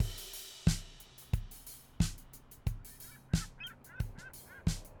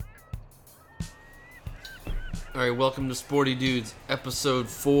All right, welcome to Sporty Dudes, episode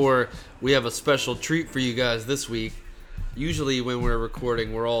 4. We have a special treat for you guys this week. Usually when we're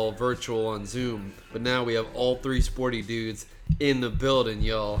recording, we're all virtual on Zoom, but now we have all 3 Sporty Dudes in the building,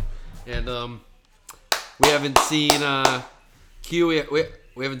 y'all. And we haven't seen Q.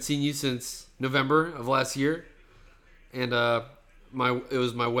 We haven't seen you since November of last year, and it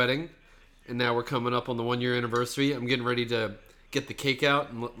was my wedding, and now we're coming up on the 1-year anniversary. I'm getting ready to get the cake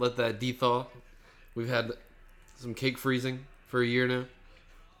out and let that de-thaw. We've had some cake freezing for a year now,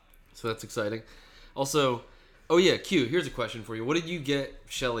 so that's exciting. Also, oh yeah, Q, here's a question for you. What did you get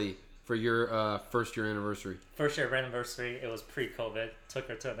Shelly for your first year anniversary? First year anniversary, it was pre-COVID. Took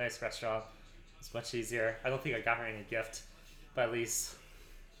her to a nice restaurant. It's much easier. I don't think I got her any gift, but at least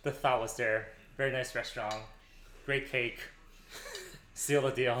the thought was there. Very nice restaurant, great cake. Seal the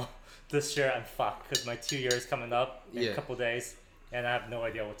deal. This year I'm fucked because my 2 years coming up in a couple days, and I have no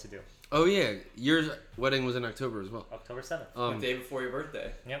idea what to do. Oh yeah, your wedding was in October as well. October 7th. The day before your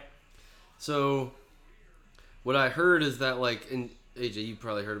birthday. Yep. So, what I heard is that, like, and AJ, you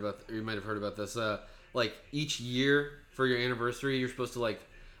probably heard about, or you might have heard about this. Like each year for your anniversary, you're supposed to like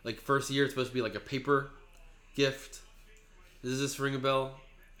first year it's supposed to be like a paper gift. Does this ring a bell?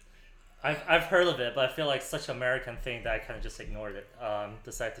 I've heard of it, but I feel like such an American thing that I kind of just ignored it.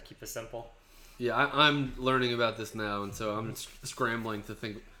 Decided to keep it simple. Yeah, I'm learning about this now, and so I'm scrambling to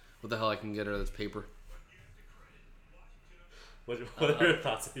think what the hell I can get her that's paper. What are your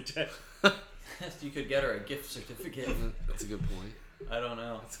thoughts, AJ? You could get her a gift certificate. That's a good point. I don't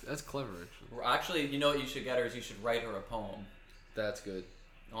know. That's clever, actually. Actually, you know what you should get her is you should write her a poem That's good.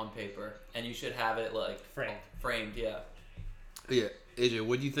 on paper, and you should have it like Framed. Framed, yeah. Yeah, AJ,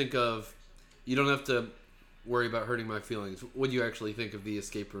 what do you think of? You don't have to worry about hurting my feelings. What do you actually think of the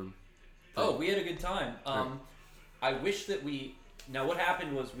escape room thing? Oh, we had a good time. Right. I wish that Now, what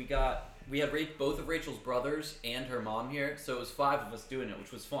happened was we had both of Rachel's brothers and her mom here, so it was 5 of us doing it,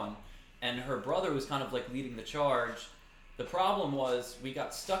 which was fun. And her brother was kind of like leading the charge. The problem was we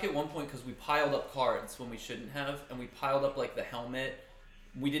got stuck at one point because we piled up cards when we shouldn't have, and we piled up like the helmet.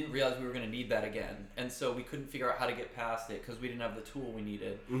 We didn't realize we were going to need that again, and so we couldn't figure out how to get past it because we didn't have the tool we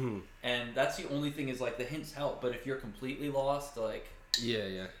needed. Mm-hmm. And that's the only thing is like the hints help, but if you're completely lost, like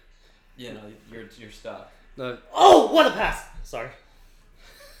Yeah. you know, you're stuck. Oh, what a pass! Sorry.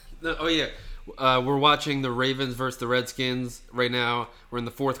 No, oh yeah, we're watching the Ravens versus the Redskins right now. We're in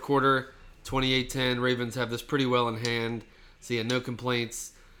the 4th quarter, 28-10. Ravens have this pretty well in hand. So yeah, no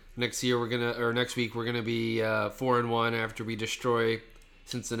complaints. Next week we're gonna be 4-1 after we destroy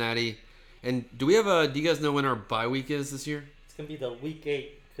Cincinnati. And do you guys know when our bye week is this year? It's going to be the week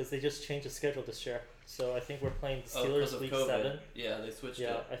 8 because they just changed the schedule this year. So I think we're playing the 'Cause Steelers of week COVID. 7. Yeah, they switched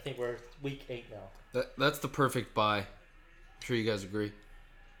Yeah, it. I think we're week 8 now. That's the perfect bye. I'm sure you guys agree.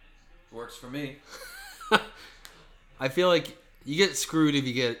 Works for me. I feel like you get screwed if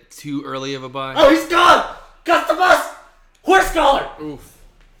you get too early of a bye. Oh, he's gone! Got the bus! Horse collar! Oof.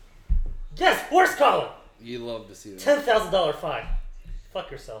 Yes, horse collar! You love to see that. $10,000 fine.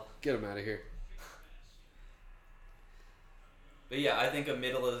 Fuck yourself. Get him out of here. But yeah, I think a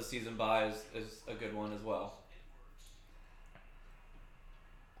middle of the season bye is a good one as well.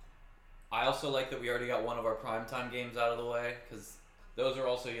 I also like that we already got one of our primetime games out of the way, because those are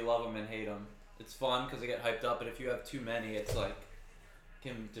also, you love them and hate them. It's fun because they get hyped up, but if you have too many, it's like,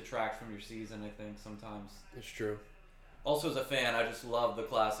 can detract from your season, I think, sometimes. It's true. Also, as a fan, I just love the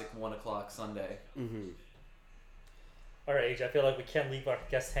classic 1 o'clock Sunday. Mm-hmm. Alright, AJ, I feel like we can't leave our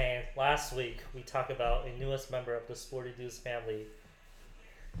guests hanging. Last week, we talked about a newest member of the Sporty Dudes family.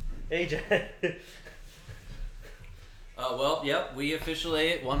 AJ. Well, yep, we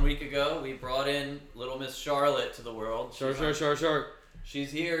officially, 1 week ago, we brought in little Miss Charlotte to the world. Shark.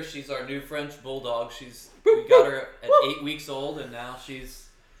 She's here. She's our new French bulldog. We got her at 8 weeks old, and now she's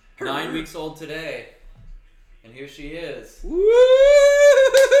 9 weeks old today. And here she is, Woo!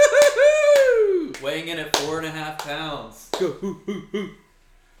 weighing in at 4.5 pounds.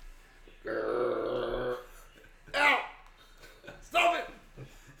 Ow! Stop it!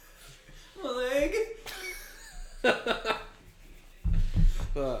 My leg.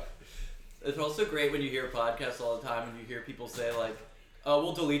 It's also great when you hear podcasts all the time and you hear people say like, "Oh,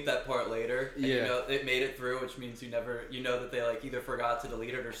 we'll delete that part later." And you know it made it through, which means you know that they like either forgot to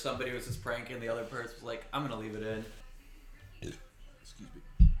delete it or somebody was just pranking the other person was like, "I'm gonna leave it in." Excuse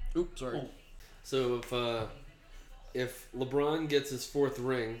me. Oops, sorry. Oh. So if LeBron gets his 4th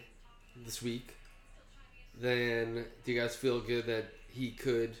ring this week, then do you guys feel good that he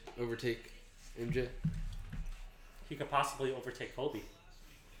could overtake MJ? He could possibly overtake Kobe.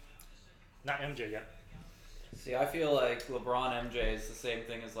 Not MJ yet. See, I feel like LeBron MJ is the same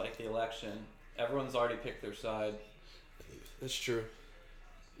thing as like the election. Everyone's already picked their side. That's true.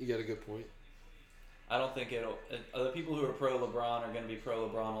 You got a good point. I don't think it'll. The people who are pro LeBron are going to be pro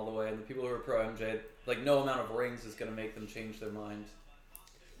LeBron all the way, and the people who are pro MJ, like no amount of rings is going to make them change their mind.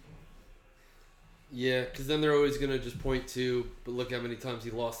 Yeah, because then they're always going to just point to, but look how many times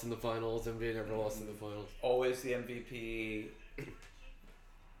he lost in the finals. NBA never lost in the finals. Always the MVP.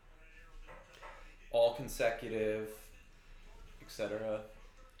 All consecutive, etc.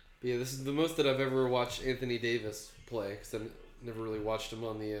 But yeah, this is the most that I've ever watched Anthony Davis play, because I never really watched him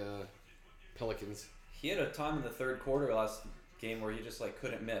on the Pelicans. He had a time in the third quarter last game where he just like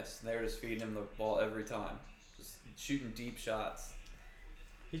couldn't miss. And they were just feeding him the ball every time, just shooting deep shots.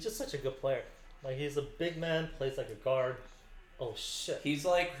 He's just such a good player. Like, he's a big man, plays like a guard. Oh, shit. He's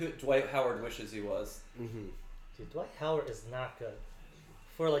like who Dwight Howard wishes he was. Mm-hmm. Dude, Dwight Howard is not good.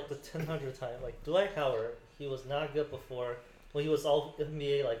 For, like, the 100th time. Like, Dwight Howard, he was not good before. When he was all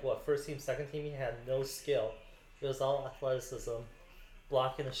NBA, like, what, first team, second team, he had no skill. It was all athleticism,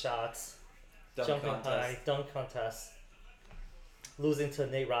 blocking the shots, jumping high, dunk contest, losing to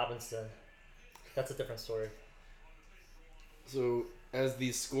Nate Robinson. That's a different story. So, as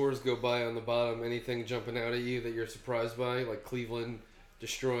these scores go by on the bottom, anything jumping out at you that you're surprised by? Like Cleveland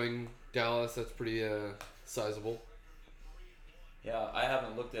destroying Dallas, that's pretty sizable. Yeah, I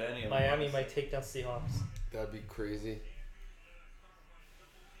haven't looked at any of them. Miami might take down Seahawks. That'd be crazy.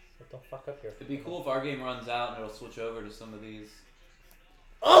 But don't fuck up here. It'd be cool if our game runs out and it'll switch over to some of these.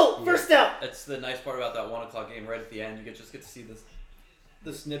 Oh! First down! That's the nice part about that 1 o'clock game right at the end. You get to see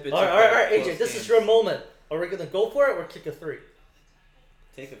the snippets. Alright, AJ, this is your moment. Are we going to go for it or kick a 3?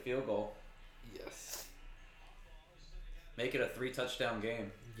 Take a field goal. Yes. Make it a 3-touchdown game.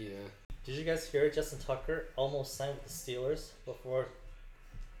 Yeah. Did you guys hear Justin Tucker almost signed with the Steelers before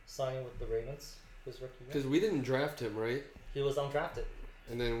signing with the Ravens his rookie year? Because we didn't draft him, right? He was undrafted.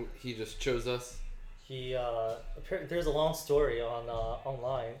 And then he just chose us. He there's a long story on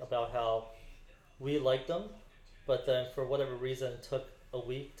online about how we liked him, but then for whatever reason it took a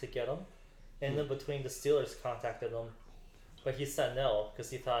week to get him, and then between the Steelers contacted him, but he said no because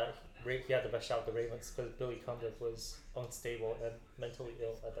he thought he had the best shot at the Ravens because Billy Cundiff was unstable and mentally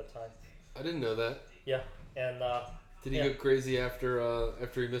ill at that time. I didn't know that. Yeah, and Did he go crazy after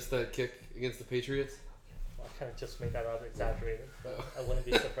he missed that kick against the Patriots? I kind of just made that out exaggerated, but I wouldn't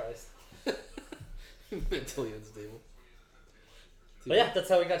be surprised. Mentally unstable. But yeah, that's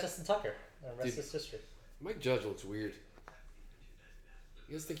how we got Justin Tucker. And the rest Dude. is history. Mike Judge looks weird.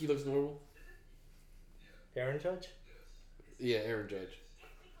 You guys think he looks normal? Aaron Judge? Yeah, Aaron Judge.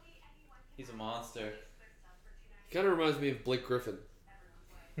 He's a monster. He kind of reminds me of Blake Griffin.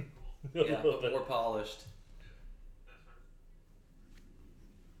 Yeah, but more polished.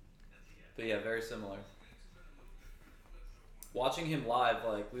 But yeah, very similar. Watching him live,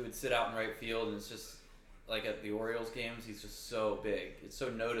 like, we would sit out in right field, and it's just, like, at the Orioles games, he's just so big. It's so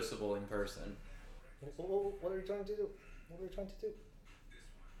noticeable in person. What are you trying to do? What are you trying to do?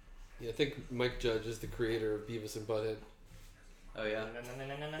 Yeah, I think Mike Judge is the creator of Beavis and Butthead. Oh, yeah?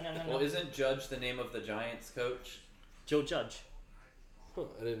 No. Well, isn't Judge the name of the Giants coach? Joe Judge. Huh,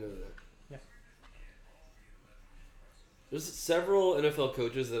 I didn't know that. Yeah. There's several NFL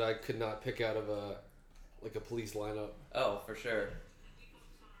coaches that I could not pick out of a police lineup. Oh, for sure.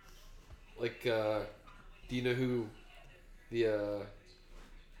 Like, do you know who the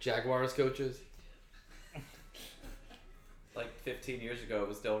Jaguars coach is? Like 15 years ago, it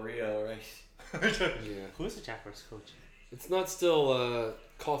was Del Rio, right? Yeah. Who's the Jaguars coach? It's not still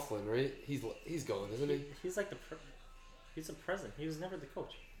Coughlin, right? He's gone, isn't he? He's like he's the president. He was never the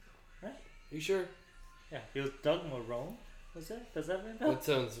coach, right? You sure? Yeah, he was Doug Marrone. Was it? Does that ring a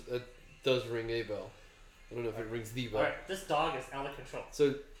bell? That does ring a bell. I don't know if it rings the bell. Alright, this dog is out of control.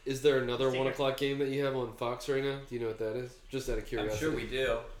 So, is there another Secret. 1 o'clock game that you have on Fox right now? Do you know what that is? Just out of curiosity. I'm sure we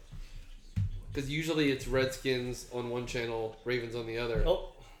do. Because usually it's Redskins on one channel, Ravens on the other. Oh.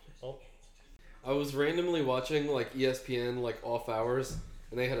 I was randomly watching like ESPN like off hours,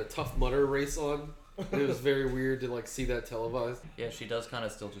 and they had a Tough Mudder race on. And it was very weird to like see that televised. Yeah, she does kind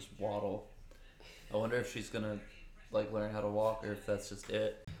of still just waddle. I wonder if she's gonna like learn how to walk or if that's just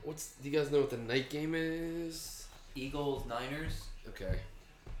it. Do you guys know what the night game is? Eagles, Niners. Okay.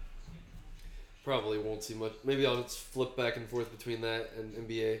 Probably won't see much. Maybe I'll just flip back and forth between that and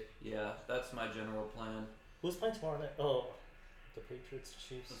NBA. Yeah, that's my general plan. Who's playing tomorrow night? Oh, the Patriots,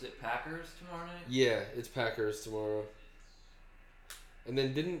 Chiefs. Was it Packers tomorrow night? Yeah, it's Packers tomorrow. And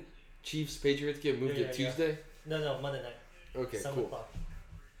then didn't Chiefs Patriots get moved Yeah, to Tuesday? No, Monday night. Okay, 7 cool. o'clock.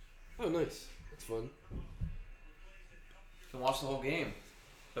 Oh, nice. That's fun. Can watch the whole game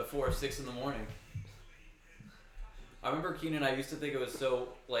before 6 in the morning. I remember Keenan. I used to think it was so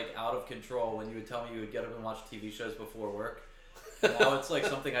like out of control when you would tell me you would get up and watch TV shows before work. Now it's like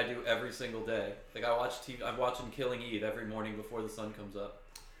something I do every single day. Like I watch TV. I'm watching Killing Eve every morning before the sun comes up.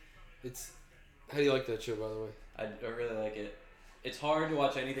 It's. How do you like that show, by the way? I really like it. It's hard to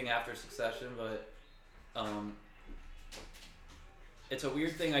watch anything after Succession, but it's a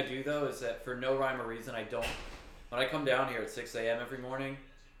weird thing I do though. Is that for no rhyme or reason, I don't. When I come down here at 6 a.m. every morning,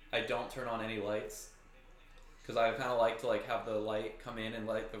 I don't turn on any lights. Because I kind of like to like have the light come in and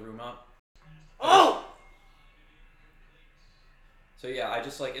light the room up. Oh! So yeah, I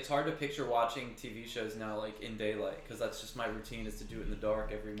just like it's hard to picture watching TV shows now like in daylight because that's just my routine is to do it in the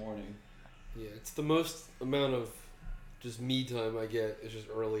dark every morning. Yeah, it's the most amount of just me time I get. It's just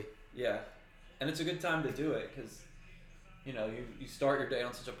early. Yeah, and it's a good time to do it because you know you start your day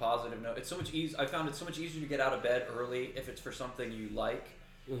on such a positive note. It's so much I found it's so much easier to get out of bed early if it's for something you like.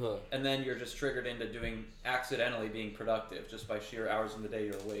 Uh-huh. And then you're just triggered into accidentally being productive just by sheer hours in the day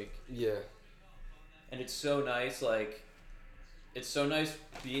you're awake. Yeah. And it's so nice, like, it's so nice,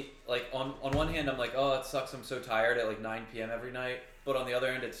 on one hand I'm like, oh, it sucks, I'm so tired at like 9 p.m. every night. But on the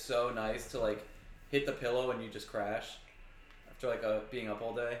other hand, it's so nice to like hit the pillow and you just crash after like being up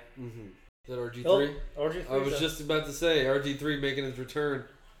all day. Mm-hmm. Is that RG3? Oh, RG3. I was just about to say, RG3 making his return.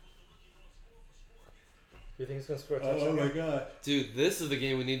 You think he's gonna score a touchdown? Oh my god. Dude, this is the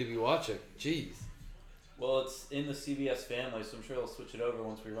game we need to be watching. Jeez. Well, it's in the CBS family, so I'm sure they'll switch it over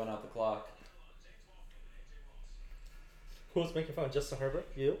once we run out the clock. Who was making fun of Justin Herbert?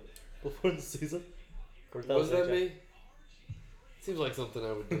 You? Before the season? Or Was that AJ? me? Seems like something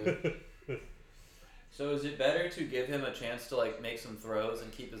I would do. So is it better to give him a chance to like make some throws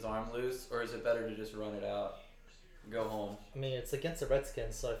and keep his arm loose, or is it better to just run it out and go home? I mean, it's against the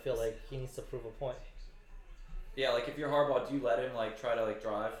Redskins, so I feel like he needs to prove a point. Yeah, like if you're Harbaugh, do you let him like try to like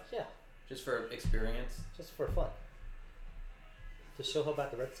drive Yeah, just for experience? just for fun. To show how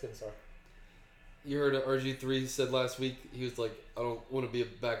bad the Redskins are. You heard RG3 said last week, he was like, I don't want to be a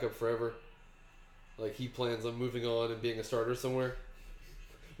backup forever. Like, he plans on moving on and being a starter somewhere.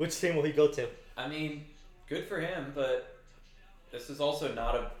 Which team will he go to? I mean, good for him, but this is also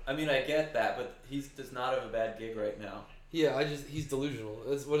not a. I mean, I get that, but he does not have a bad gig right now. Yeah, he's delusional.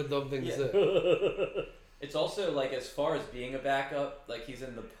 That's what a dumb thing Yeah. to say. It's also like as far as being a backup, like he's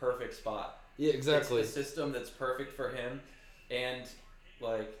in the perfect spot. Yeah, exactly. It's the system that's perfect for him, and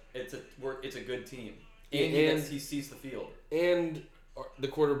like it's a good team, and he sees the field. And the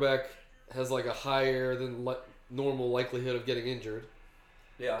quarterback has like a higher than normal likelihood of getting injured.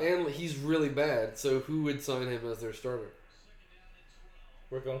 Yeah. And he's really bad, so who would sign him as their starter?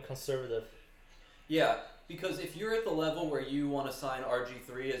 We're going conservative. Yeah, because if you're at the level where you want to sign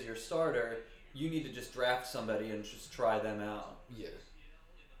RG3 as your starter, you need to just draft somebody and just try them out. Yeah.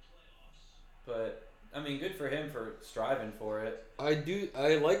 But I mean, good for him for striving for it. I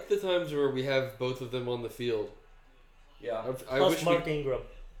like the times where we have both of them on the field. Yeah. I Plus wish Mark Ingram.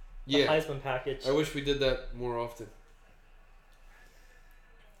 The yeah. Heisman package. I wish we did that more often.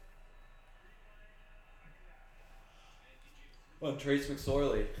 Well, Trace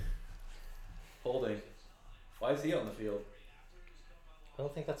McSorley. Holding. Why is he on the field? I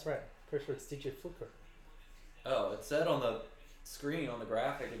don't think that's right. Pretty sure it's DJ Fluker. Oh, it said on the screen, on the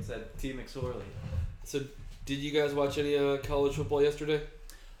graphic, it said T. McSorley. So, did you guys watch any college football yesterday?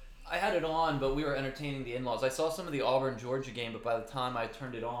 I had it on, but we were entertaining the in-laws. I saw some of the Auburn-Georgia game, but by the time I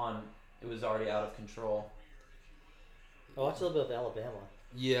turned it on, it was already out of control. I watched a little bit of Alabama.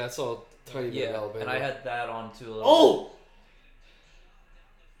 Yeah, I saw a tiny bit of Alabama. and I had that on too a little. Oh!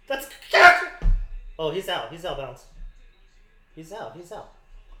 That's... Oh, he's out. He's out of bounds. He's out. He's out.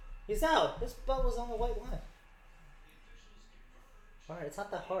 He's out. His butt was on the white line. Alright, it's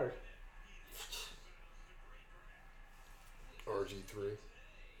not that hard. RG3.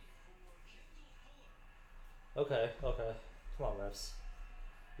 Okay. Come on, refs.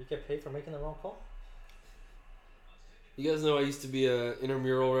 You get paid for making the wrong call? You guys know I used to be an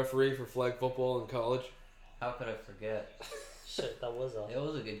intramural referee for flag football in college. How could I forget? Shit, that was It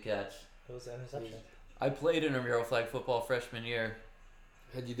was a good catch. it was an interception. I played intramural flag football freshman year.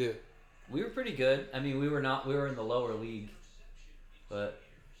 How'd you do? We were pretty good. I mean, we were in the lower league, but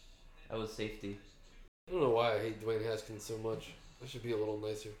that was safety. I don't know why I hate Dwayne Haskins so much. I should be a little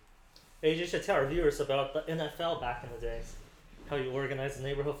nicer. Hey, you should tell our viewers about the NFL back in the days. How you organize the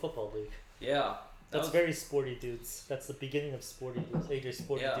neighborhood football league. Yeah. That's very sporty dudes. That's the beginning of sporty dudes. AJ's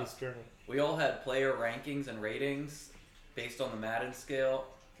sporty Yeah. dudes journey. We all had player rankings and ratings based on the Madden scale.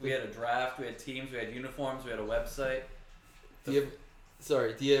 We had a draft, we had teams, we had uniforms, we had a website. Do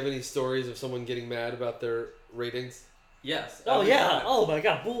you have any stories of someone getting mad about their ratings? Yes. Oh every yeah. time. Oh my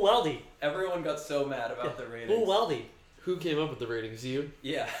God. Boo Weldy. Everyone got so mad about the Boo ratings. Weldy. Who came up with the ratings? You?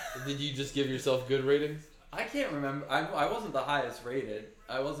 Yeah. Did you just give yourself good ratings? I can't remember. I wasn't the highest rated.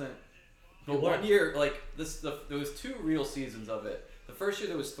 I wasn't. You But weren't. one year, like there was 2 real seasons of it. The first year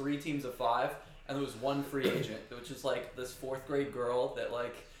there was 3 teams of 5, and there was 1 free agent, which is like this 4th grade girl that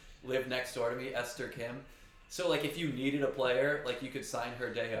like lived next door to me, Esther Kim. So like if you needed a player, like you could sign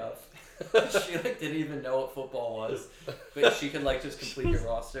her day of. She like didn't even know what football was, but she could like just complete your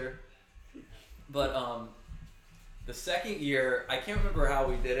roster. But the second year, I can't remember how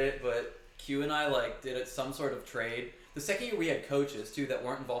we did it, but Q and I like did it some sort of trade. The second year we had coaches too that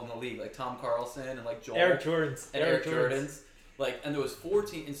weren't involved in the league, like Tom Carlson and like Joel Eric Jordan's. and Eric Jordan's. Like, and there was 4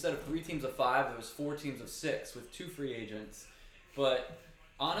 teams instead of 3 teams of 5. There was 4 teams of 6 with 2 free agents. But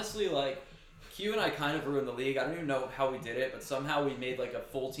honestly, like Q and I kind of ruined the league. I don't even know how we did it, but somehow we made like a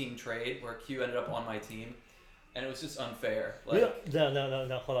full team trade where Q ended up on my team, and it was just unfair. Like,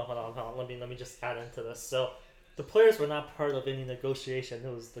 No. Hold on. Let me just add into this. So, the players were not part of any negotiation. It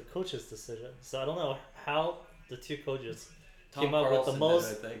was the coach's decision. So I don't know how the 2 coaches Tom came up with Carlson the did it,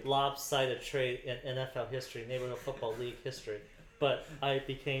 most I think. lopsided trade in NFL history, Neighborhood Football League history. But I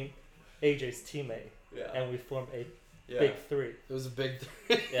became AJ's teammate, Yeah. and we formed a Yeah. big 3. It was a big.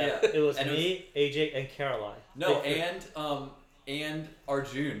 Yeah, Yeah. it was And it me, AJ, and Caroline. No, Big 3. and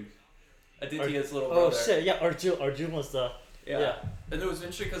Arjun, Aditya's little Oh brother. shit! Yeah, Arjun was the Yeah. And it was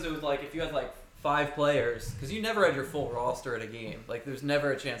interesting because it was like if you had like 5 players, because you never had your full roster at a game. Like there's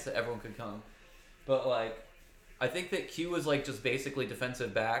never a chance that everyone could come. But like, I think that Q was like just basically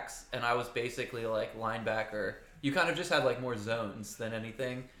defensive backs, and I was basically like linebacker. You kind of just had like more zones than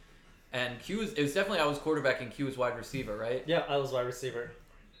anything. And it was definitely I was quarterback and Q was wide receiver, right? Yeah, I was wide receiver.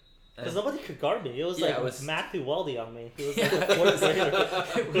 Because And nobody could guard me. It was Yeah, like it was- Matthew Weldy on me. He was Yeah, like a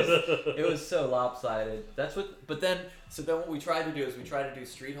 4th grader. it was so lopsided. That's what. But then, so then what we tried to do is we tried to do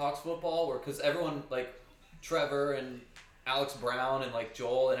Street Hawks football, where because everyone like Trevor and Alex Brown and like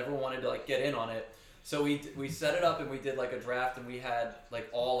Joel and everyone wanted to like get in on it. So we set it up and we did like a draft and we had like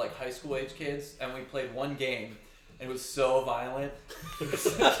all like high school age kids and we played 1 game and it was so violent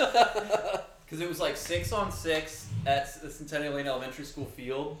because it was like 6-on-6 at the Centennial Lane Elementary School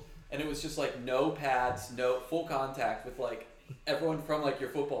field and it was just like no pads, no full contact with like everyone from like your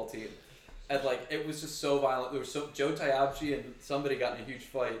football team. And like it was just so violent. There was Joe Tyabji and somebody got in a huge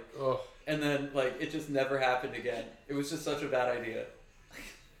fight, Oh, and then like it just never happened again. It was just such a bad idea.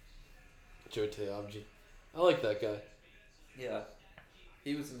 Joe Teabji. I like that guy. Yeah,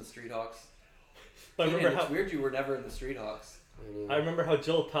 he was in the Street Hawks. But I Kenyon, remember it's how weird you were never in the Street Hawks. I remember how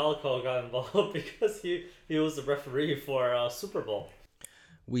Joel Palico got involved because he was the referee for Super Bowl.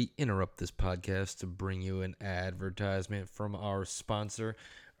 We interrupt this podcast to bring you an advertisement from our sponsor.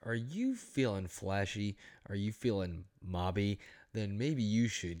 Are you feeling flashy? Are you feeling mobby? Then maybe you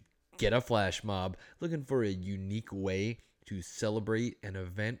should get a flash mob. Looking for a unique way to celebrate an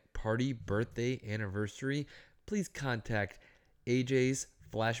event, party, birthday, anniversary? Please contact AJ's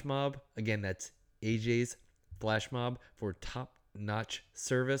Flash Mob. Again, that's AJ's Flash Mob for top-notch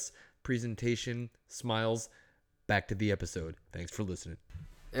service, presentation, smiles. Back to the episode. Thanks for listening.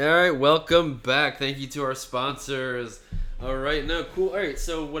 All right, welcome back. Thank you to our sponsors. All right, no, cool. All right,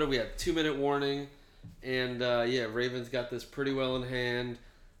 so what do we have? 2-minute warning. And yeah, Ravens got this pretty well in hand.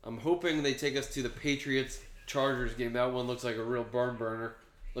 I'm hoping they take us to the Patriots-Chargers game. That one looks like a real barn burner.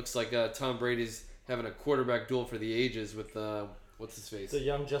 Looks like Tom Brady's having a quarterback duel for the ages with, what's his face? The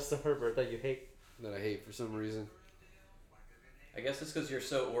young Justin Herbert that you hate. That I hate for some reason. I guess it's because you're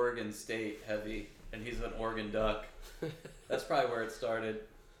so Oregon State heavy, and he's an Oregon Duck. That's probably where it started.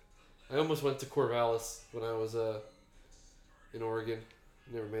 I almost went to Corvallis when I was in Oregon.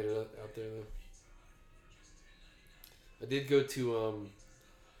 Never made it out there though. I did go to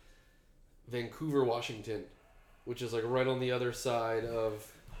Vancouver, Washington, which is like right on the other side of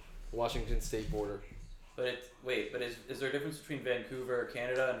Washington State border. But is there a difference between Vancouver,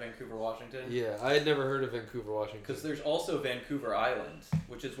 Canada, and Vancouver, Washington? Yeah, I had never heard of Vancouver, Washington. Because there's also Vancouver Island,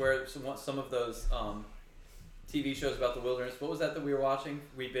 which is where some of those TV shows about the wilderness. What was that we were watching?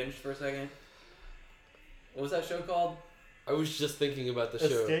 We binged for a second. What was that show called? I was just thinking about the show.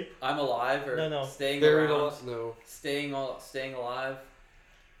 Escape? I'm Alive or No. Staying Buried Around? Alive? No. Staying Alive?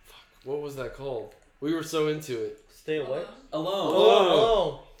 What was that called? We were so into it. Stay away? Alone.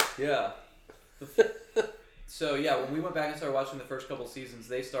 Oh. Yeah. So yeah, when we went back and started watching the first couple seasons,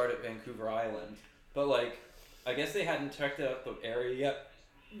 they started at Vancouver Island. But like, I guess they hadn't checked out the area yet.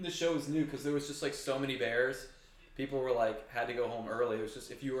 The show was new because there was just like so many bears. People were like had to go home early. It was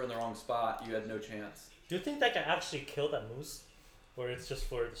just if you were in the wrong spot, you had no chance. Do you think that can actually kill that moose? Or it's just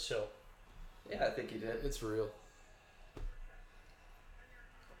for the show? Yeah, I think he did. It's real.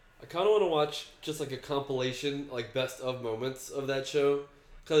 I kind of want to watch just like a compilation, like best of moments of that show,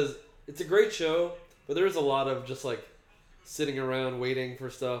 because it's a great show, but there's a lot of just like sitting around waiting for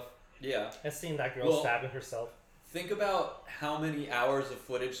stuff. Yeah. I've seen that girl Well- stabbing herself. Think about how many hours of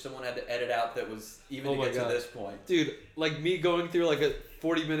footage someone had to edit out that was even Oh to my get God. to this point. Dude, like me going through like a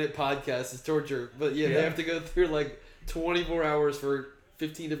 40-minute podcast is torture, but yeah, Yeah. they have to go through like 24 hours for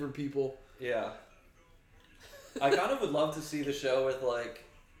 15 different people. Yeah. I kind of would love to see the show with like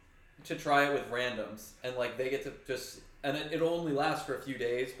to try it with randoms and like they get to just and it'll only last for a few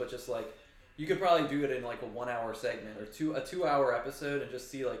days, but just like you could probably do it in like a 1 hour segment or a 2 hour episode and just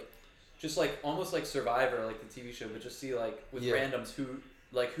see like almost like Survivor, like the TV show, but just see like with Yeah. randoms who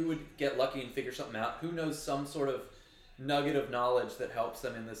would get lucky and figure something out, who knows some sort of nugget of knowledge that helps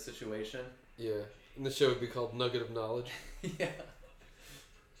them in this situation. Yeah, and the show would be called Nugget of Knowledge. Yeah.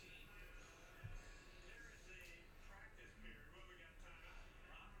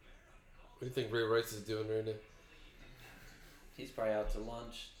 What do you think Ray Rice is doing right now? He's probably out to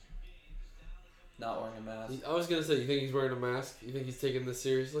lunch. Not wearing a mask. I was gonna say, you think he's wearing a mask? You think he's taking this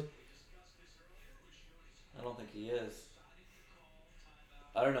seriously? I don't think he is.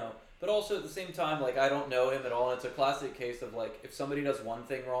 I don't know. But also at the same time, like, I don't know him at all. And it's a classic case of, like, if somebody does one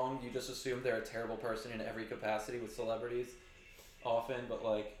thing wrong, you just assume they're a terrible person in every capacity with celebrities often. But,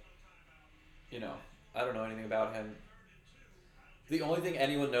 like, you know, I don't know anything about him. The only thing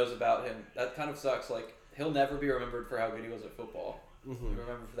anyone knows about him, that kind of sucks. Like, he'll never be remembered for how good he was at football. Mm-hmm. You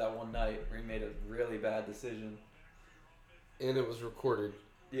remember for that one night where he made a really bad decision. And it was recorded.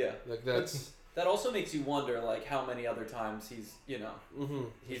 Yeah. Like that's. That also makes you wonder, like, how many other times he's, you know, Mm-hmm.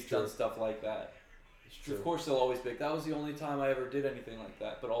 he's done stuff like that. It's true. Of course, they'll always be like, that was the only time I ever did anything like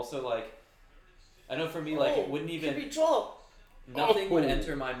that. But also, like, I know for me, like, it wouldn't even... Nothing would Oh.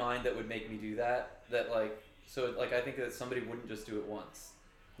 enter my mind that would make me do that. That, like... So, like, I think that somebody wouldn't just do it once.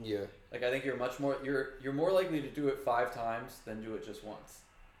 Yeah, Like, I think you're much more... You're more likely to do it 5 times than do it just once.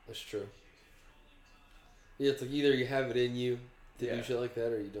 that's true. Yeah, it's like either you have it in you to Yeah. do shit like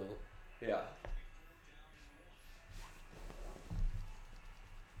that or you don't. Yeah.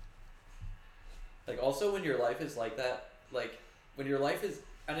 Like, also, when your life is like that, like, when your life is...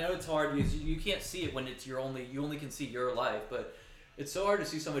 I know it's hard because you can't see it when it's you only can see your life, but it's so hard to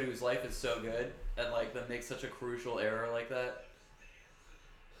see somebody whose life is so good and, like, then make such a crucial error like that.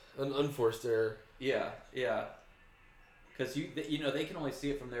 An unforced error. Yeah, yeah. Because, you know, they can only see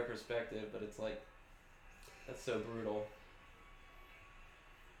it from their perspective, but it's like, that's so brutal.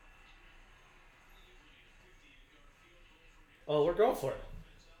 Oh, we're going for it.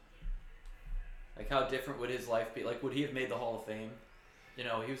 Like, how different would his life be? Like, would he have made the Hall of Fame? You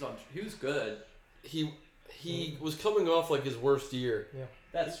know, he was good. He was coming off like his worst year. Yeah.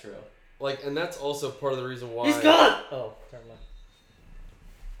 That's true. Like, and that's also part of the reason why. He's gone! Oh, never mind.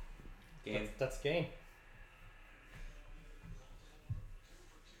 Game. That's game.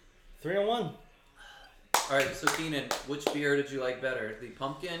 3-1. All right, so Keenan, which beer did you like better, the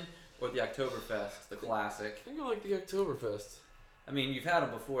pumpkin or the Oktoberfest, the classic? I think I like the Oktoberfest. I mean, you've had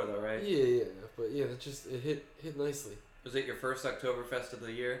them before, though, right? Yeah, but yeah, it hit nicely. Was it your first Oktoberfest of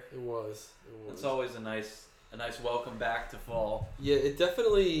the year? It was. It's always a nice welcome back to fall. Yeah, it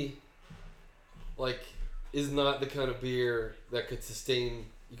definitely, like, is not the kind of beer that could sustain,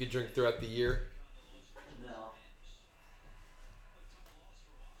 you could drink throughout the year. No.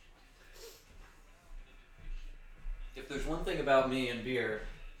 If there's one thing about me and beer,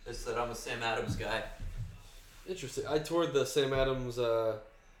 it's that I'm a Sam Adams guy. Interesting. I toured the Sam Adams,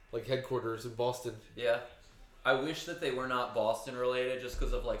 like, headquarters in Boston. Yeah. I wish that they were not Boston related just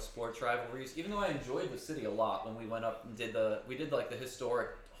because of like sports rivalries. Even though I enjoyed the city a lot when we went up and did like the historic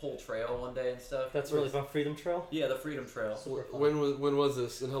whole trail one day and stuff. That's really fun. Freedom Trail? Yeah, the Freedom Trail. Super fun. When was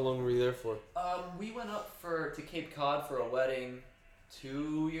this, and how long were you there for? We went up to Cape Cod for a wedding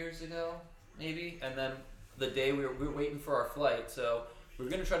 2 years ago, maybe, and then the day we were waiting for our flight, so we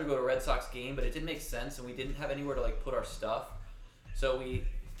were gonna try to go to a Red Sox game, but it didn't make sense, and we didn't have anywhere to like put our stuff, so we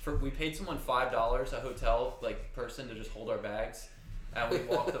paid someone $5 a hotel like person to just hold our bags, and we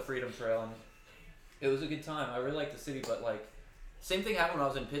walked the Freedom Trail, and it was a good time. I really liked the city, but like same thing happened when I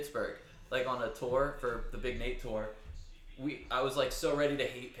was in Pittsburgh, like on a tour for the Big Nate tour. I was like so ready to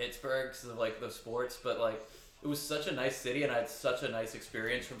hate Pittsburgh because of like the sports, but like it was such a nice city and I had such a nice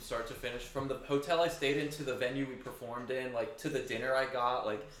experience from start to finish. From the hotel I stayed in to the venue we performed in, like to the dinner I got,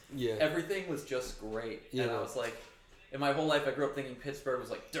 like Yeah. everything was just great. Yeah. And I was like, in my whole life I grew up thinking Pittsburgh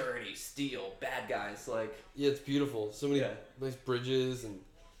was like dirty, steel, bad guys. Like Yeah, it's beautiful. So many Yeah. nice bridges and.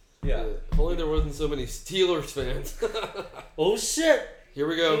 yeah. If only there wasn't so many Steelers fans. Oh shit! Here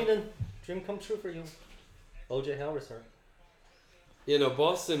we go. Aiden, dream come true for you. OJ Howard's hurt. You know,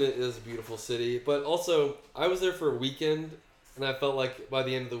 Boston is a beautiful city, but also I was there for a weekend, and I felt like by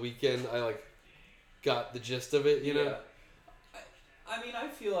the end of the weekend, I like got the gist of it. You know. I mean, I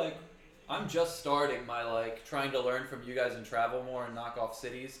feel like I'm just starting my like trying to learn from you guys and travel more and knock off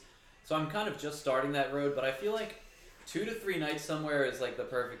cities. So I'm kind of just starting that road, but I feel like 2 to 3 nights somewhere is like the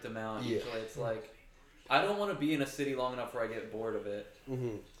perfect amount. Yeah. Usually, it's like I don't want to be in a city long enough where I get bored of it.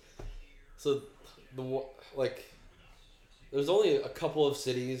 Mm-hmm. So like, there's only a couple of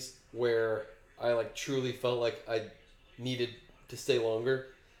cities where I like truly felt like I needed to stay longer,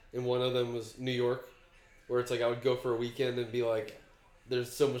 and one of them was New York, where it's like I would go for a weekend and be like,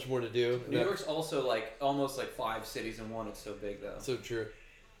 there's so much more to do. New York's also like almost like 5 cities in one. It's so big though. So true.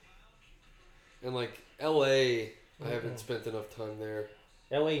 And like LA, I haven't spent enough time there.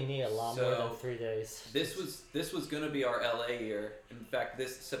 That way you need a lot more So, than 3 days. This was gonna be our LA year. In fact,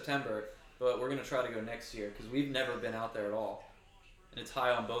 this September, but we're gonna try to go next year because we've never been out there at all, and it's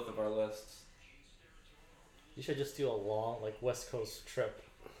high on both of our lists. You should just do a long, like, West Coast trip.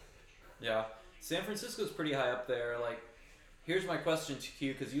 Yeah, San Francisco's pretty high up there. Like, here's my question to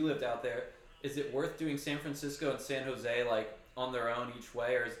you because you lived out there: is it worth doing San Francisco and San Jose like on their own each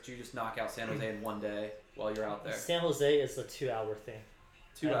way, or do you just knock out San Jose in one day while you're out there? San Jose is a 2-hour thing.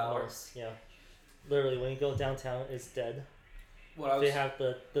 2 at hours. most, yeah. Literally, when you go downtown, it's dead. What I was They have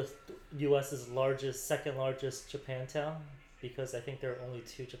the U.S.'s second largest Japantown, because I think there are only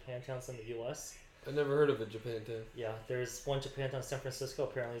 2 Japantowns in the U.S. I never heard of a Japantown. Yeah, there's one Japantown, San Francisco,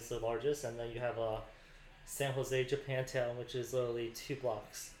 apparently it's the largest, and then you have a San Jose Japantown, which is literally 2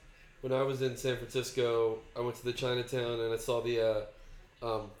 blocks. When I was in San Francisco, I went to the Chinatown and I saw the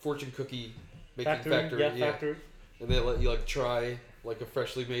fortune cookie making factory. Yeah, factory. And they let you like try like a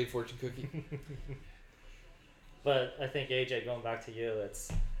freshly made fortune cookie. But I think AJ, going back to you,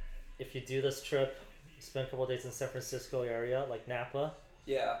 it's if you do this trip, spend a couple of days in San Francisco area, like Napa,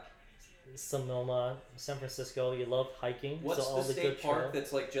 yeah. Sonoma, San Francisco. You love hiking, What's so all the the state good park trail.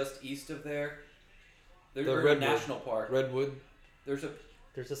 that's like just east of there? There's The a Redwood. national park. Redwood. There's a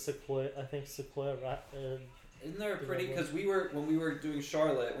There's a Sequoia, I think Sequoia. Isn't there a The pretty? Redwood. Because when we were doing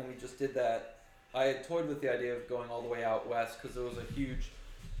Charlotte, when we just did that, I had toyed with the idea of going all the way out west because there was a huge.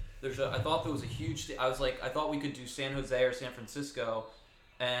 I thought there was a huge. I was like, I thought we could do San Jose or San Francisco,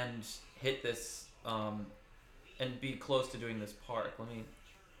 and hit this, and be close to doing this park. Let me.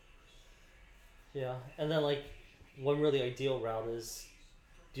 Yeah, and then like one really ideal route is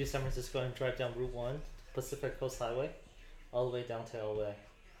do San Francisco and drive down Route 1, Pacific Coast Highway, all the way down to LA.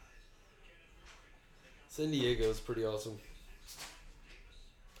 San Diego is pretty awesome.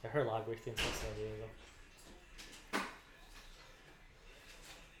 I heard a lot of great things about San Diego.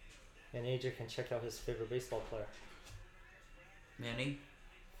 And AJ can check out his favorite baseball player, Manny.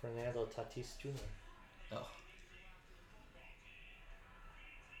 Fernando Tatis Jr. Oh.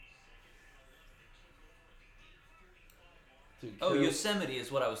 Dude, Oh, Carol- Yosemite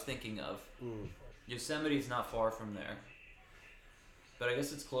is what I was thinking of. Mm. Yosemite's not far from there. But I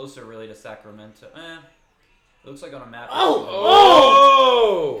guess it's closer really to Sacramento. It looks like on a map.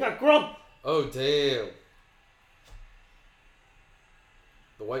 Oh! Got grump! Oh, damn.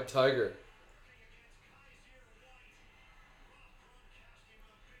 The White Tiger.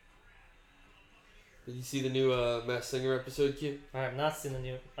 Did you see the new Masked Singer episode, Q? I have not seen the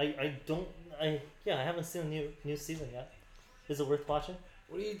new. I haven't seen the new season yet. Is it worth watching?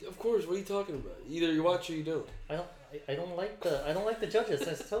 Of course, what are you talking about? Either you watch or you don't. I don't like the judges.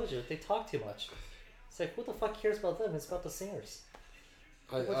 I told you they talk too much. It's like, who the fuck cares about them? It's about the singers.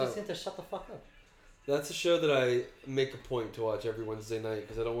 People just need to shut the fuck up. That's a show that I make a point to watch every Wednesday night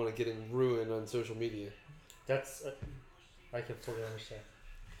because I don't want to get in ruined on social media. That's I can fully understand.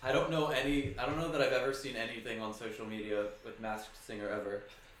 I don't know that I've ever seen anything on social media with Masked Singer ever.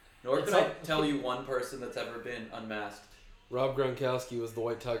 Nor It's can I like- tell you one person that's ever been unmasked. Rob Gronkowski was the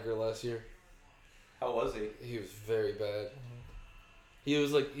White Tiger last year. How was he? He was very bad. He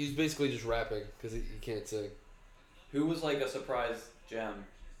was basically just rapping because he can't sing. Who was like a surprise gem?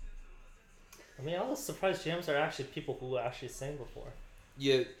 I mean, all the surprise jams are actually people who actually sang before.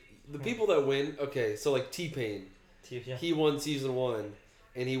 Yeah, the people that win. Okay, so like T-Pain, Yeah. he won season 1,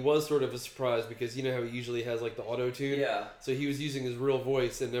 and he was sort of a surprise because you know how he usually has like the auto tune. Yeah. So he was using his real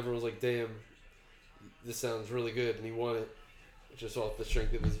voice, and everyone was like, "Damn, this sounds really good," and he won it just off the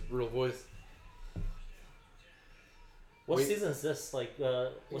strength of his real voice. What Wait. season is this? Like,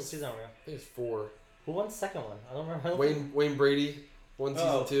 what It's- season are we on? I think it's 4. Who won the second one? I don't remember. I don't think- Wayne Brady won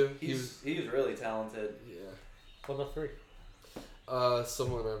season 2. He was He's really talented. yeah. What about 3?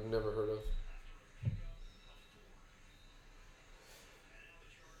 Someone I've never heard of.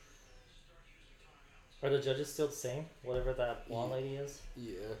 Are the judges still the same? Whatever that blonde lady is?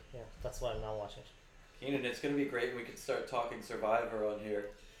 Yeah. Yeah, that's why I'm not watching. Keenan, it's gonna be great when we can start talking Survivor on here.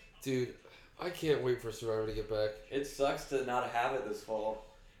 Dude, I can't wait for Survivor to get back. It sucks to not have it this fall.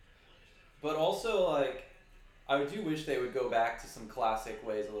 But also, like, I do wish they would go back to some classic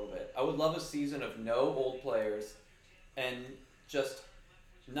ways a little bit. I would love a season of no old players and just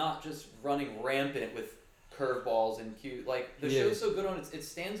not just running rampant with curveballs and cute. Like, the Yeah. show's so good on it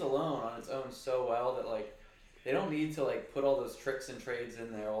stands alone on its own so well that, like, they don't need to, like, put all those tricks and trades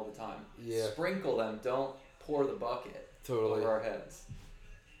in there all the time. Yeah. Sprinkle them. Don't pour the bucket Totally. over our heads.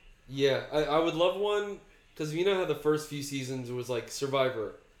 Yeah, I would love one, because you know how the first few seasons was like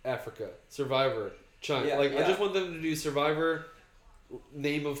Survivor, Africa, Survivor, China. Yeah, I yeah. just want them to do Survivor,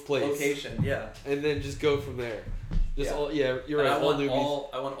 name of place. Location, yeah. And then just go from there. Just Yeah. all, yeah, you're And right, I all want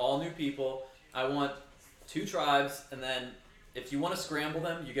newbies. I want all new people. I want 2 tribes, and then if you want to scramble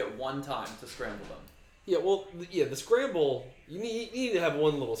them, you get 1 time to scramble them. Yeah, well, yeah, the scramble, you need to have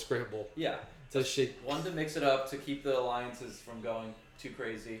one little scramble Yeah. to shake. 1 to mix it up to keep the alliances from going too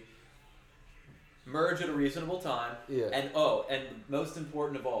crazy. Merge at a reasonable time. Yeah. And most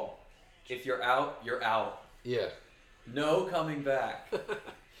important of all, if you're out, you're out. Yeah. No coming back.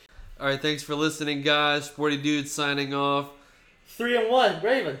 All right, thanks for listening, guys. Sporty Dudes signing off. 3-1,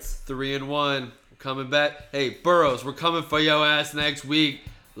 Ravens. 3-1. We're coming back. Hey, Burrows, we're coming for your ass next week.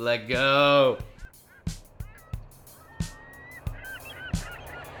 Let go.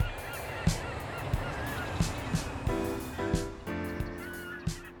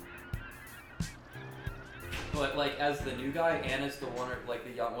 But like as the new guy and as the one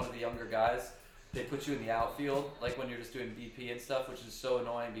of the younger guys, they put you in the outfield, like when you're just doing BP and stuff, which is so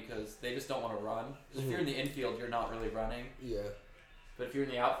annoying because they just don't want to run. If you're in the infield, you're not really running. Yeah. But if you're in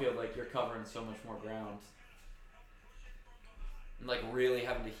the outfield, like you're covering so much more ground. And like really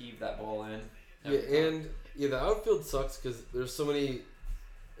having to heave that ball in. Yeah, every time. and the outfield sucks because there's so many.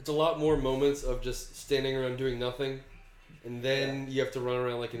 It's a lot more moments of just standing around doing nothing, and then you have to run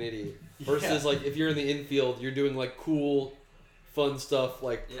around like an idiot. Versus like if you're in the infield, you're doing like cool, fun stuff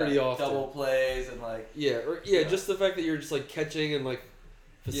like pretty often. Double plays and like Yeah, just the fact that you're just like catching and like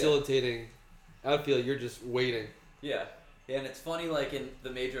facilitating. Outfield, you're just waiting. Yeah, and it's funny, like in the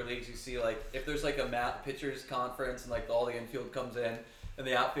major leagues, you see like if there's like a pitchers conference and like all the infield comes in and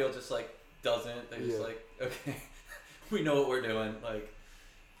the outfield just like doesn't. They're just like, okay, we know what we're doing. Like,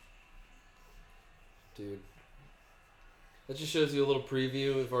 dude, that just shows you a little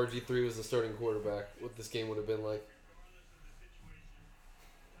preview. If RG3 was the starting quarterback, what this game would have been like.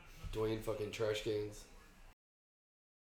 Dwayne fucking Trash Gaines.